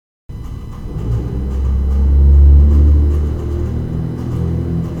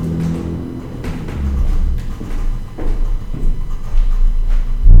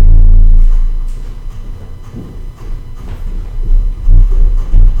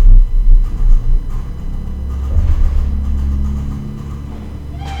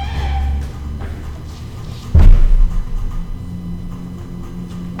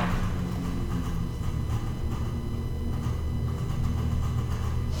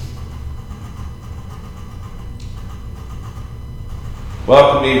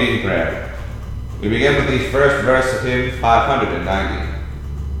Welcome to evening prayer. We begin with the first verse of hymn 590.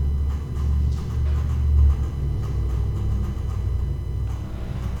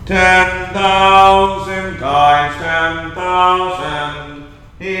 "10,000 times 10,000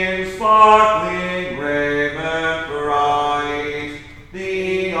 in sparkling raiment bright,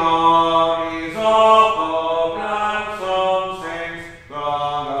 the armies of the ransomed saints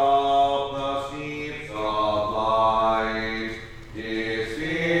throng up the steeps of light. Is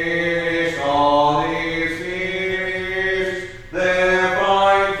finished, all is finished, their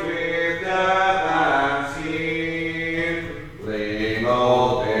fight with death and sin. Lay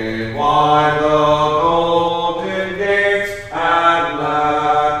low wide the golden gates, and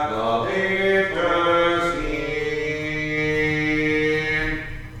let the victors in."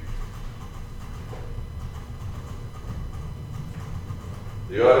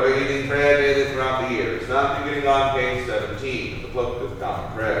 The order of evening prayer daily throughout the year is found beginning on page 17 of the Book of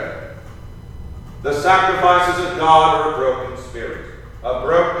Common Prayer. The sacrifices of God are a broken spirit. A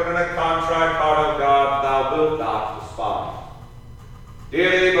broken and a contrite heart, of God, thou wilt not despise.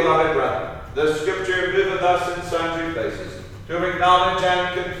 Dearly beloved brethren, the Scripture moveth us in sundry places to acknowledge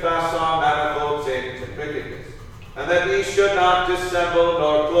and confess our manifold sins and wickedness, and that we should not dissemble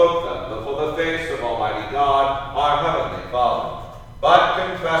nor cloak them before the face of Almighty God, our Heavenly Father, but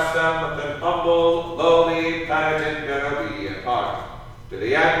confess them with an humble, lowly, penitent, and obedient heart, to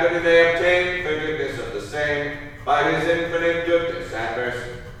the end that we may obtain forgiveness of the same by his infinite goodness and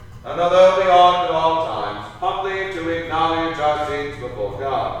mercy. And although we ought at all times humbly to acknowledge our sins before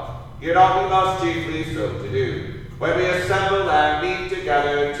God, yet ought we most chiefly so to do, when we assemble and meet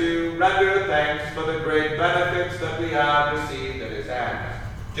together to render thanks for the great benefits that we have received at his hands,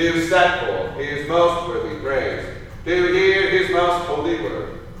 to set forth his most worthy praise, to hear his most holy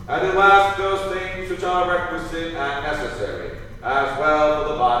word, and to ask those things which are requisite and necessary, as well for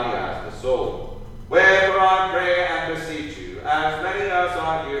the body as the soul. Wherefore I pray and beseech you, as many as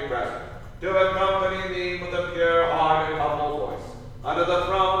are here present, to accompany me with a pure heart and humble voice, under the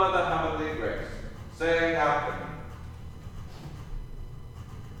throne of the heavenly grace, saying after me: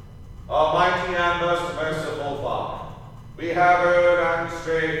 Almighty and most merciful Father, we have erred and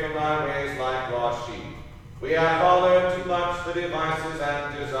strayed from thy ways like lost sheep. We have followed too much the devices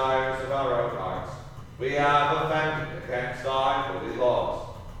and desires of our own hearts. We have offended against thy holy laws.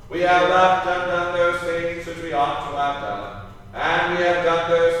 We have left undone those things which we ought to have done, and we have done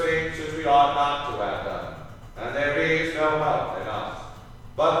those things which we ought not to have done, and there is no help in us.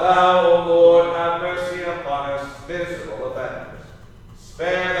 But thou, O Lord, have mercy upon us, miserable offenders.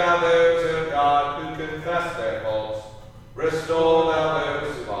 Spare thou those, O God, who confess their faults. Restore thou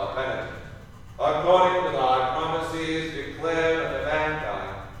those who are penitent, according to thy promises declared unto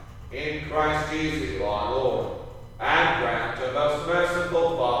mankind, in Christ Jesus our Lord. And grant to most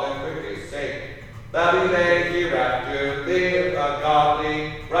merciful Father for his sake, that we may hereafter live a godly,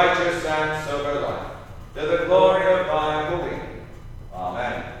 righteous, and sober life, to the glory of thy holy name.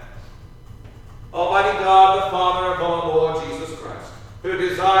 Amen. Almighty God, the Father of our Lord Jesus Christ, who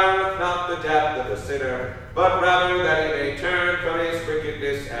desireth not the death of the sinner, but rather that he may turn from his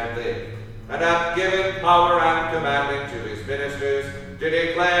wickedness and live, and hath given power and commandment to his ministers to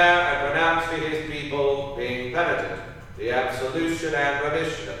declare and pronounce to his people, being penitent, the absolution and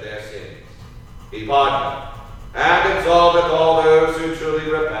remission of their sins. He pardoneth and absolveth all those who truly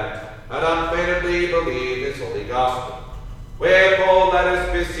repent and unfeignedly believe his holy gospel. Wherefore let us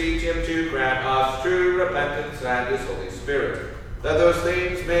beseech him to grant us true repentance and his Holy Spirit, that those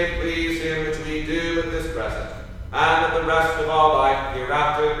things may please him which we do at this present, and that the rest of our life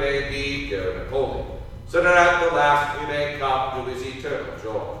hereafter may be pure and holy, so that at the last we may come to his eternal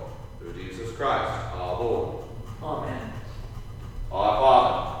joy. Through Jesus Christ our Lord. Amen. Our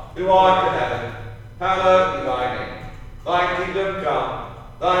Father, who art in heaven, hallowed be thy name. Thy kingdom come,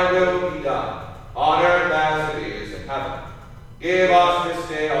 thy will be done, on earth as it is in heaven. Give us this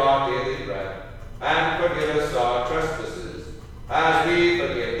day our daily bread, and forgive us our trespasses, as we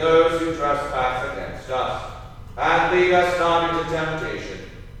forgive those who trespass against us. And lead us not into temptation,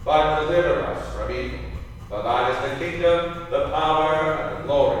 but deliver us from evil. For thine is the kingdom, the power, and the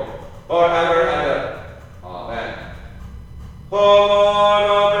glory, forever and ever. Amen. O Lord,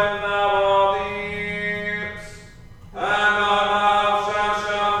 open thou our lips, and our mouth shall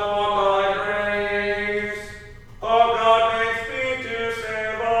shout forth thy praise. O God, make speed to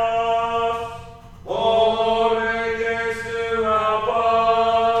save us. O Lord, make haste to help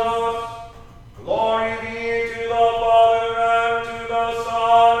us. Glory be to the Father, and to the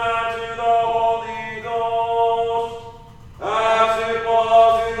Son, and to the Holy Ghost, as it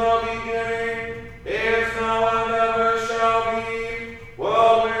was in the beginning,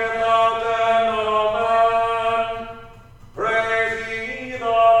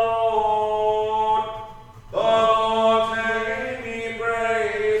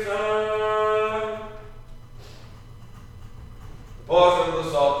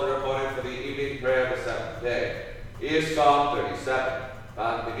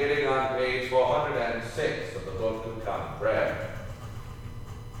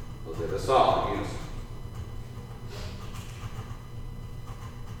 Was it a song used?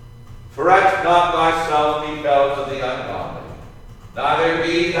 Fret not thyself because of the ungodly, neither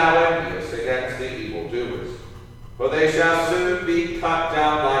be thou envious against the evildoers, for they shall soon be cut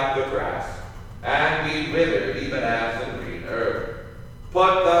down like the grass, and be withered even as the green herb.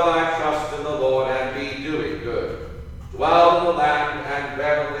 Put thou thy trust in the Lord, and be doing good. Dwell in the land, and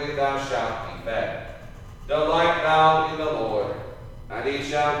verily thou shalt be fed. Delight thou in the Lord, and he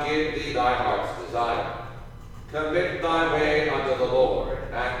shall give thee thy heart's desire. Commit thy way unto the Lord,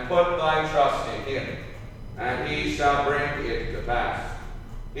 and put thy trust in him, and he shall bring it to pass.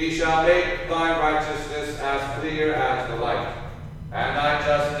 He shall make thy righteousness as clear as the light, and thy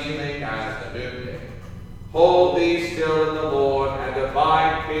just dealing as the noonday. Hold thee still in the Lord, and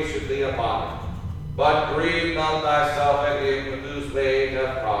abide patiently upon him. But grieve not thyself at him whose way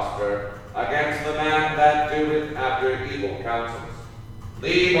doth prosper, against the man that doeth after evil counsels.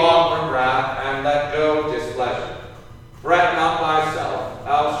 Leave off from wrath, and let go displeasure. Fret not thyself,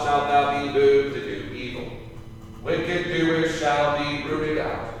 else shalt thou be moved to do evil. Wicked doers shall be rooted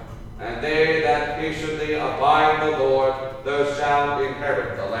out, and they that patiently abide the Lord, those shall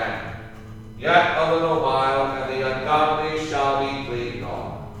inherit the land. Yet a little while, and the ungodly shall be clean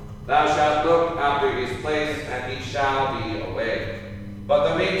off. Thou shalt look after his place, and he shall be away. But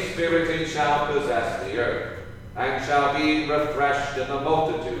the meek-spirited shall possess the earth, and shall be refreshed in the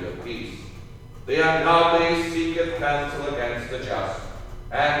multitude of peace. The ungodly seeketh counsel against the just,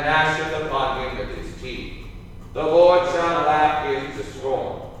 and gnasheth upon him with his teeth. The Lord shall laugh him to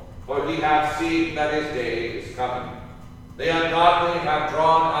scorn, for he hath seen that his day is coming. The ungodly have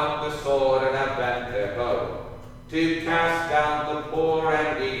drawn out the sword, and have bent their bow, to cast down the poor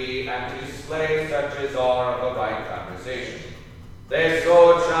and needy, and to slay such as are of the right conversation. Their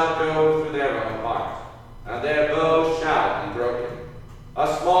sword shall go through their own heart, and their bow shall be broken.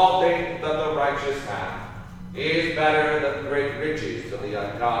 A small thing that the righteous have is better than great riches of the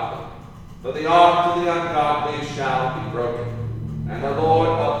ungodly. For the arm of the ungodly shall be broken, and the Lord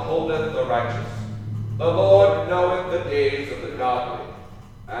upholdeth the righteous. The Lord knoweth the days of the godly,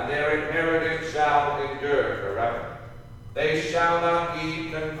 and their inheritance shall endure forever. They shall not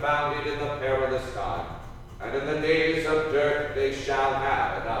be confounded in the perilous time, and in the days of dearth they shall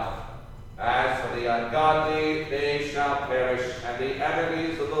have enough. As for the ungodly, they shall perish, and the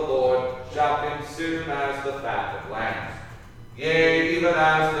enemies of the Lord shall consume as the fat of lambs. Yea, even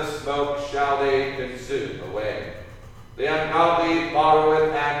as the smoke shall they consume away. The ungodly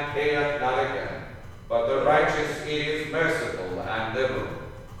borroweth and payeth not again, but the righteous is merciful and liberal.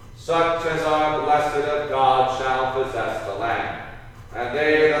 Such as are blessed of God shall possess the land, and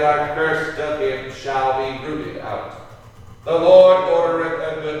they that are cursed of him shall be rooted out. The Lord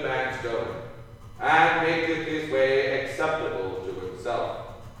ordereth a good man's going, and maketh his way acceptable to himself.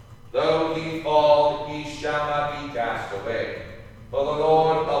 Though he fall, he shall not be cast away, for the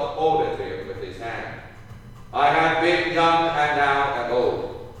Lord upholdeth him with his hand. I have been young, and now am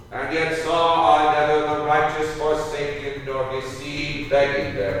old, and yet saw I never the righteous forsaken, nor his seed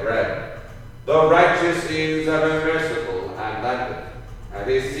begging their bread. The righteous is ever merciful and lendeth, and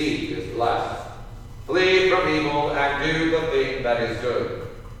his seed is blessed. Flee from evil, and do the thing that is good,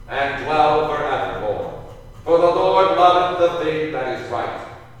 and dwell forevermore. For the Lord loveth the thing that is right.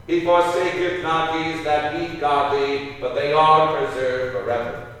 He forsaketh not these that be godly, but they are preserved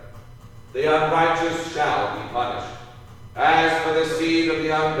forever. The unrighteous shall be punished. As for the seed of the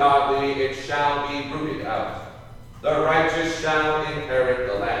ungodly, it shall be rooted out. The righteous shall inherit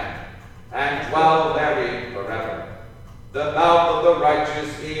the land, and dwell therein forever. The mouth of the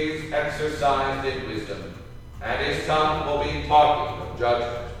righteous is exercised in wisdom, and his tongue will be talking of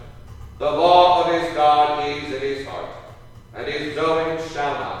judgment. The law of his God is in his heart, and his doings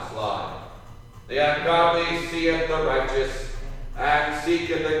shall not slide. The ungodly seeth the righteous, and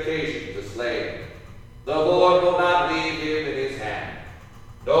seeketh occasion to slay him. The Lord will not leave him in his hand,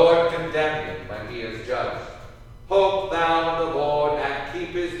 nor condemn him when he is judged. Hope thou in the Lord, and keep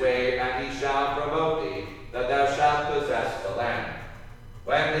his way, and he shall promote thee, that thou shalt possess the land.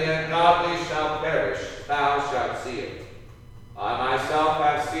 When the ungodly shall perish, thou shalt see it. I myself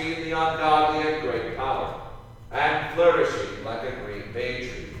have seen the ungodly in great power, and flourishing like a green bay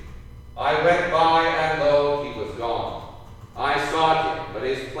tree. I went by, and lo, he was gone. I sought him, but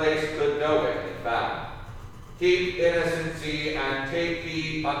his place could nowhere be found. Keep innocency, and take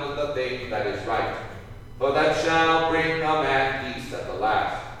heed unto the thing that is right, for that shall bring a man peace at the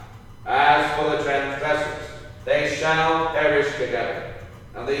last. As for the transgressors, they shall perish together,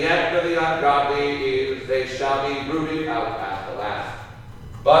 and the end of the ungodly is they shall be rooted out at the last.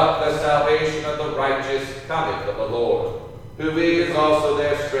 But the salvation of the righteous cometh of the Lord, who is also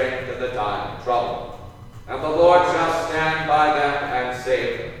their strength in trouble. And the Lord shall stand by them and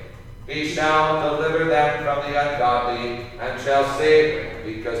save them. He shall deliver them from the ungodly, and shall save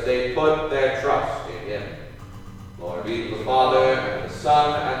them, because they put their trust in him. Lord, be with the Father, and the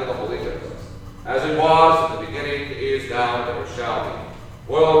Son, and the Holy Ghost, as it was in the beginning, is now, and ever shall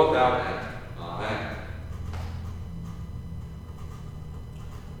be, world without end. Amen.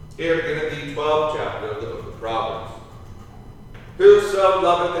 Here beginneth the 12th chapter of the book of Proverbs. Whoso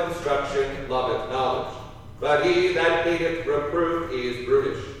loveth instruction loveth knowledge, but he that hateth reproof is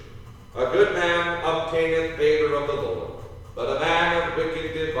brutish. A good man obtaineth favor of the Lord, but a man of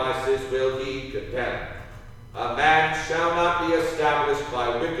wicked devices will he contemn. A man shall not be established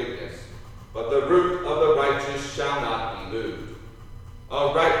by wickedness, but the root of the righteous shall not be moved.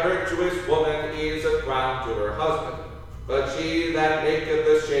 A right virtuous woman is a crown to her husband, but she that maketh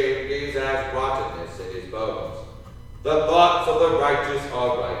ashamed is as rottenness in his bones. The thoughts of the righteous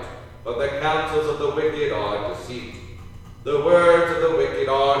are right, but the counsels of the wicked are deceit. The words of the wicked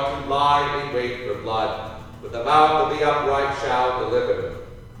are to lie in wait for blood, but the mouth of the upright shall deliver them.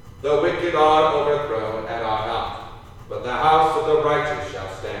 The wicked are overthrown and are not, but the house of the righteous shall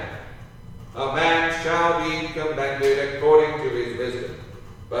stand. A man shall be commended according to his wisdom,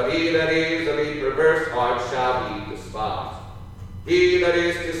 but he that is of a perverse heart shall be despised. He that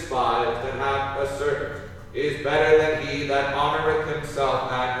is despised and hath a servant is better than he that honoureth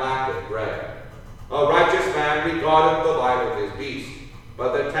himself and lacketh bread. A righteous man regardeth the life of his beast,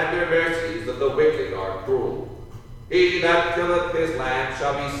 but the tender mercies of the wicked are cruel. He that tilleth his land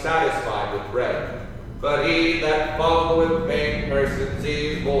shall be satisfied with bread, but he that followeth vain persons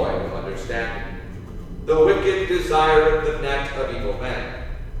is void of understanding. The wicked desireth the net of evil men,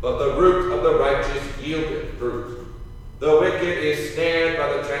 but the root of the righteous yieldeth fruit. The wicked is snared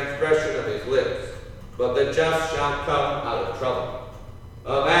by the transgression of his lips, but the just shall come out of trouble.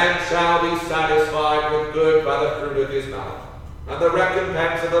 A man shall be satisfied with good by the fruit of his mouth, and the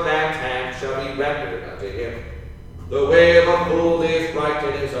recompense of a man's hand shall be rendered unto him. The way of a fool is right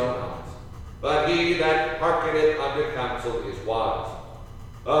in his own eyes, but he that hearkeneth unto counsel is wise.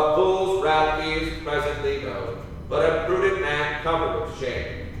 A fool's wrath is presently known, but a prudent man covereth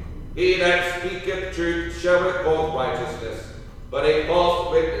shame. He that speaketh truth showeth both righteousness, but a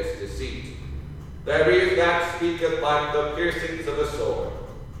false witness deceit. There is that speaketh like the piercings of a sword,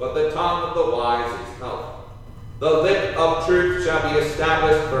 but the tongue of the wise is health. The lip of truth shall be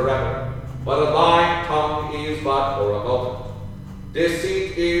established forever, but a lying tongue is but for a moment.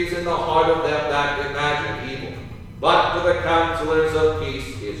 Deceit is in the heart of them that imagine evil, but to the counselors of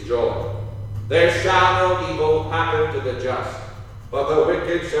peace is joy. There shall no evil happen to the just, but the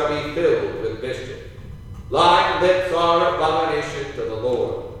wicked shall be filled with mischief. Lying lips are abomination to the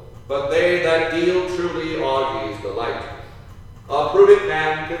Lord, but they that deal truly are his delight. A prudent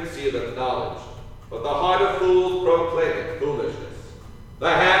man concealeth knowledge, but the heart of fools proclaimeth foolishness. The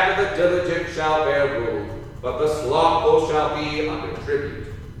hand of the diligent shall bear rule, but the slothful shall be under tribute.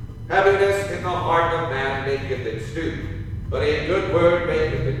 Heaviness in the heart of man maketh it stoop, but a good word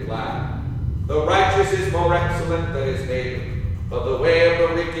maketh it glad. The righteous is more excellent than his neighbor, but the way of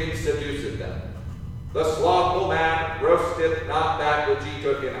the wicked seduceth them. The slothful man roasteth not that which he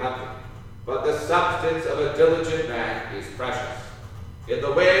took in hunting, but the substance of a diligent man is precious. In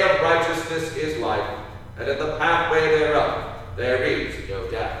the way of righteousness is life, and in the pathway thereof there is no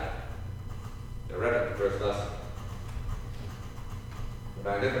death. Now read the first lesson. The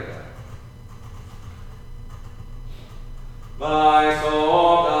Magnificat. My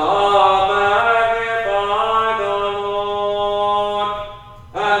soul doth magnify the Lord,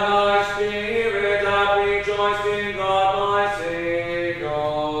 and my spirit hath rejoiced in God my Saviour.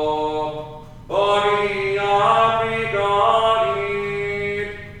 For he hath regarded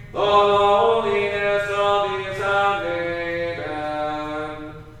the lowliness of his handmaiden.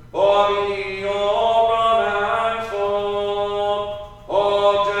 For behold, from henceforth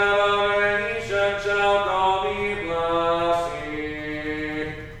all generations shall call me blessed.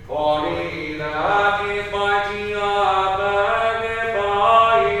 For he that is mighty hath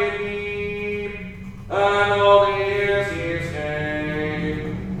magnified me, and holy is his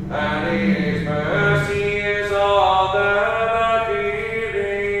name, and his mercy is on them that fear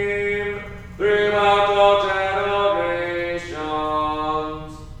him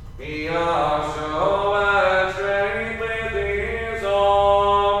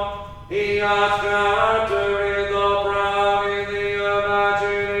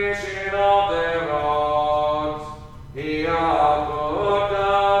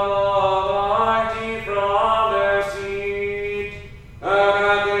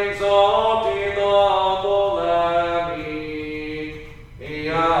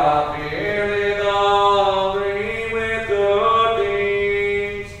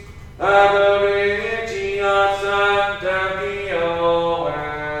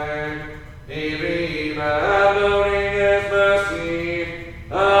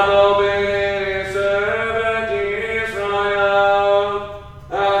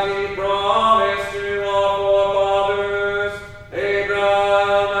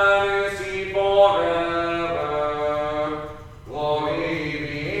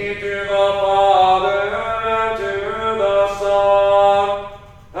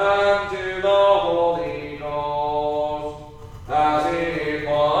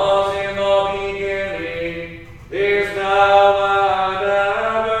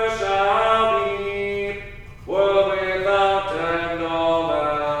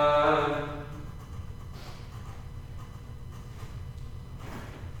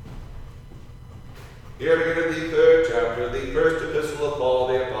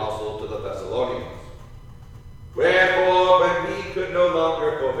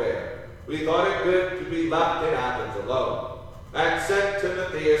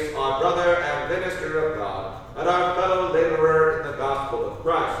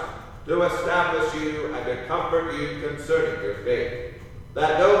to establish you and to comfort you concerning your faith,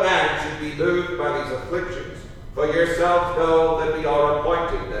 that no man should be moved by these afflictions, for yourselves know that we are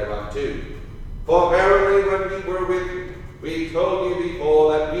appointed thereunto. For verily when we were with you, we told you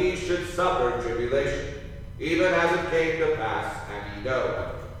before that we should suffer tribulation, even as it came to pass, and ye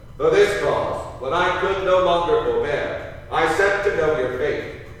know. For this cause, when I could no longer forbear, I sent to know your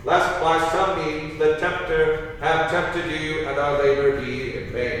faith, lest by some means the tempter have tempted you, and our labor be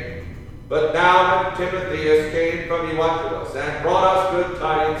in vain. But now when Timotheus came from you unto us, and brought us good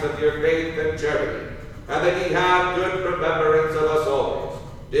tidings of your faith and charity, and that ye have good remembrance of us always,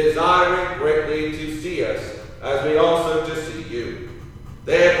 desiring greatly to see us, as we also to see you.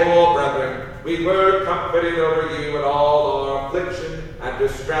 Therefore, brethren, we were comforted over you in all our affliction and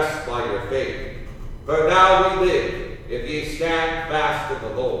distress by your faith. For now we live, if ye stand fast in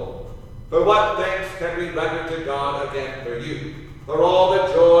the Lord. For what thanks can we render to God again for you, for all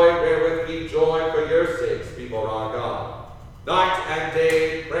the joy wherewith we joy for your sakes before our God, night and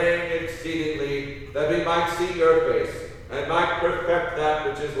day praying exceedingly that we might see your face, and might perfect that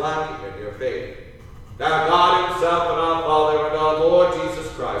which is lacking in your faith. Now God himself and our Father and our Lord Jesus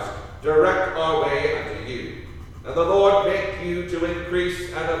Christ direct our way unto you. And the Lord make you to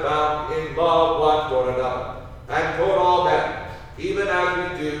increase and abound in love one toward another, and toward all men, even as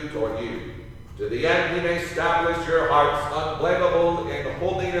we do toward you, to the end he may establish your hearts unblameable in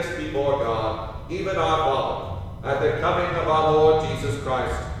holiness before God, even our Father, at the coming of our Lord Jesus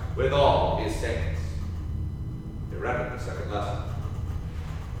Christ with all his saints. You read the second lesson.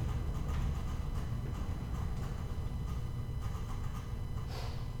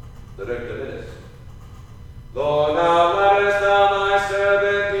 The Record. Lord, now lettest thou thy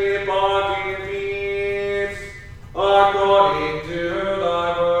servant depart in peace, according to thy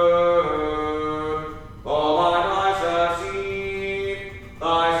word. For mine eyes have seen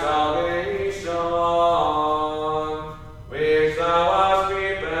thy salvation, which thou hast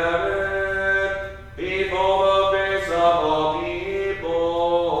prepared before the face of all people,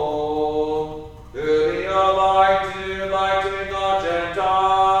 to be a light to lighten the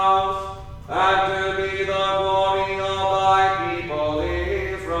Gentiles, and to be the glory of thy people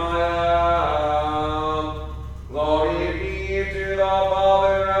Israel. Glory be to the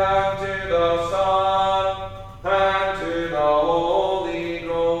Father, and to the Son, and to the Holy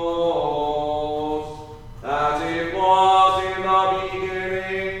Ghost, as it was in the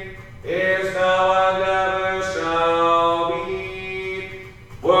beginning, is now, and ever shall be,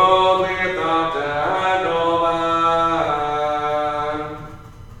 world without end. Amen.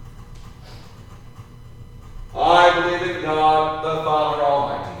 I believe in God, the Father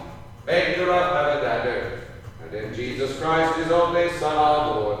Almighty, maker of heaven and earth, and in Jesus Christ, his only Son,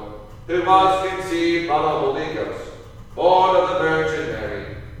 our Lord, who was conceived by the Holy Ghost, born of the Virgin Mary,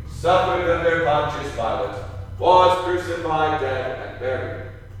 suffered under Pontius Pilate, was crucified, dead, and buried.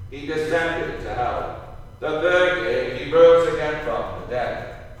 He descended into hell. The third day he rose again from the dead.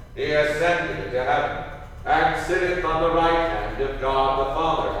 He ascended into heaven, and sitteth on the right hand of God the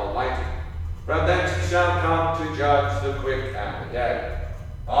Father Almighty. From thence he shall come to judge the quick and the dead.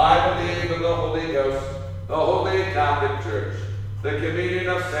 I believe in the Holy Ghost, the Holy Catholic Church, the communion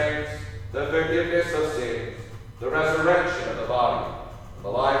of saints, the forgiveness of sins, the resurrection of the body, and the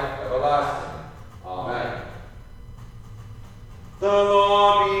life everlasting. Amen. The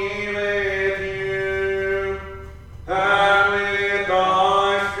Lord be with you, and with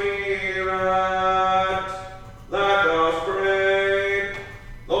thy spirit. Let us pray.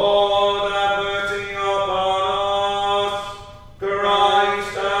 Lord, have mercy upon us.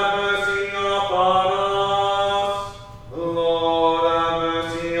 Christ, have mercy upon us. Lord, have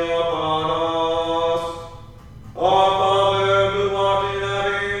mercy upon us. Our Father, who art in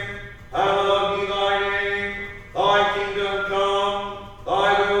heaven, hallowed be thy name. Thy kingdom come, thy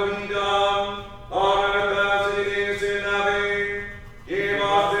will be done, on earth as it is in heaven. Give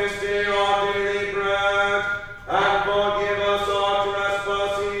us this day our daily bread, and forgive us our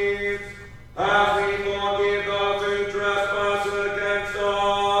trespasses, as we forgive those who trespass against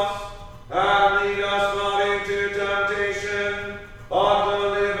us. And lead us not into temptation, but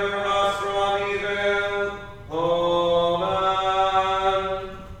deliver us from evil. Amen.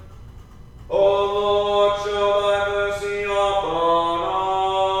 O Lord, show thy mercy upon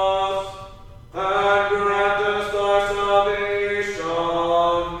us, and grant us thy salvation.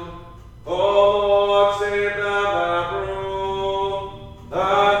 O Lord, save them that rule,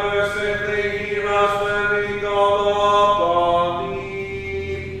 and mercifully hear us when we call upon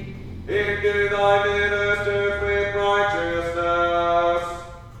thee. Endue thy ministers with righteousness,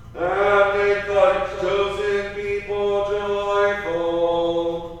 and make thy chosen people joyful.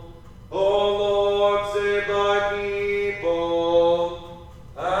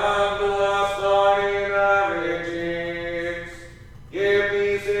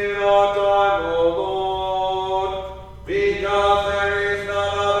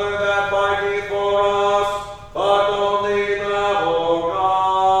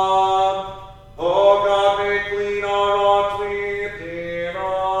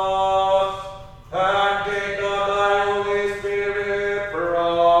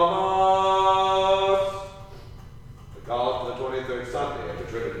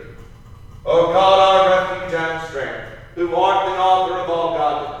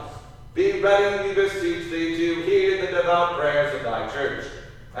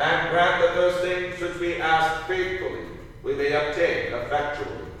 and grant that those things which we ask faithfully we may obtain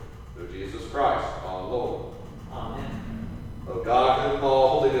effectually, through Jesus Christ our Lord. Amen. O God, whom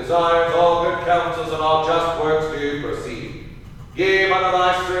all holy desires, all good counsels, and all just works do proceed, give unto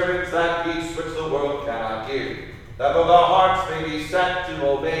thy servants that peace which the world cannot give, that both our hearts may be set to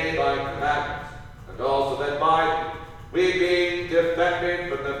obey thy commandments, and also that by thee, we being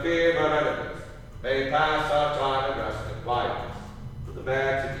defended from the fear of our enemies, may pass our time in rest and quietness, through the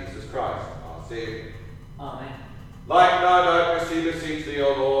merits of Jesus Christ, our Savior. Amen. Lighten our darkness, we beseech thee,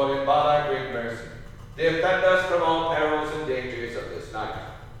 O Lord, and by thy great mercy, defend us from all perils and dangers of this night,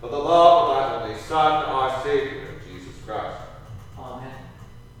 for the love of thy only Son, our Savior, Jesus Christ. Amen.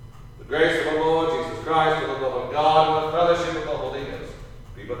 The grace of the Lord Jesus Christ, and the love of God, and the fellowship of the Holy Ghost,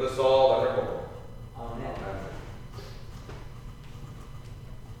 be with us all evermore. Amen. Amen.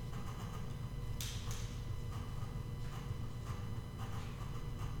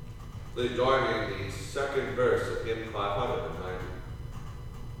 Please join me in the second verse of hymn 590.